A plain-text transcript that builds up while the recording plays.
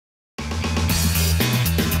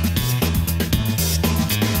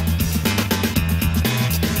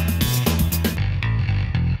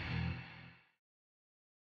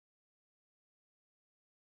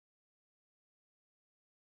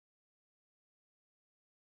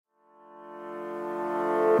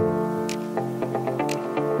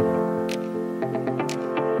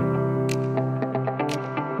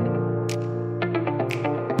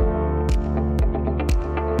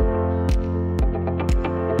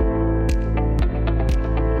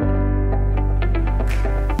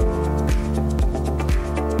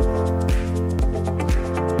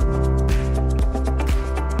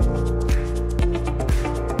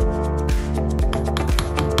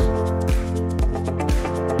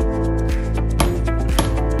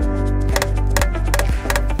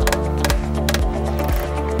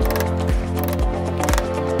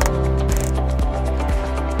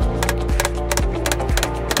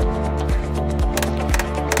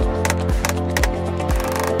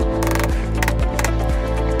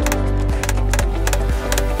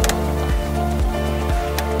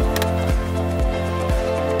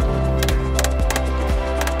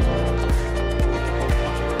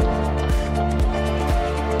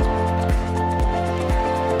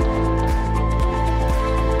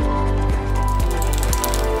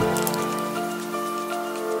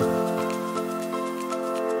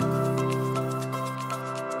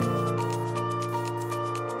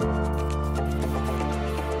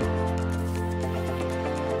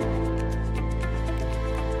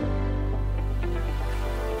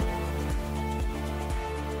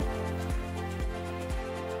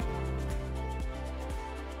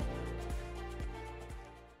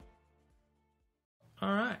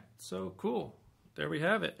Alright, so cool. There we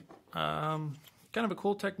have it. Kind of a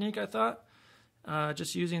cool technique, I thought.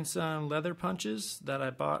 Just using some leather punches that I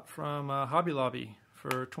bought from Hobby Lobby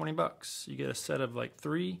for 20 bucks. You get a set of like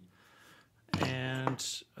 3, and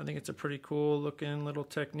I think it's a pretty cool looking little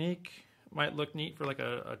technique. Might look neat for like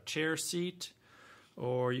a chair seat,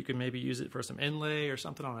 or you can maybe use it for some inlay or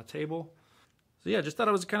something on a table. So yeah, just thought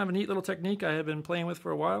it was kind of a neat little technique I have been playing with for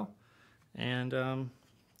a while, and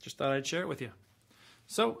just thought I'd share it with you.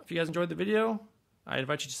 So if you guys enjoyed the video, I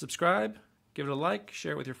invite you to subscribe, give it a like,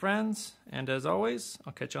 share it with your friends, and as always,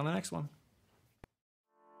 I'll catch you on the next one.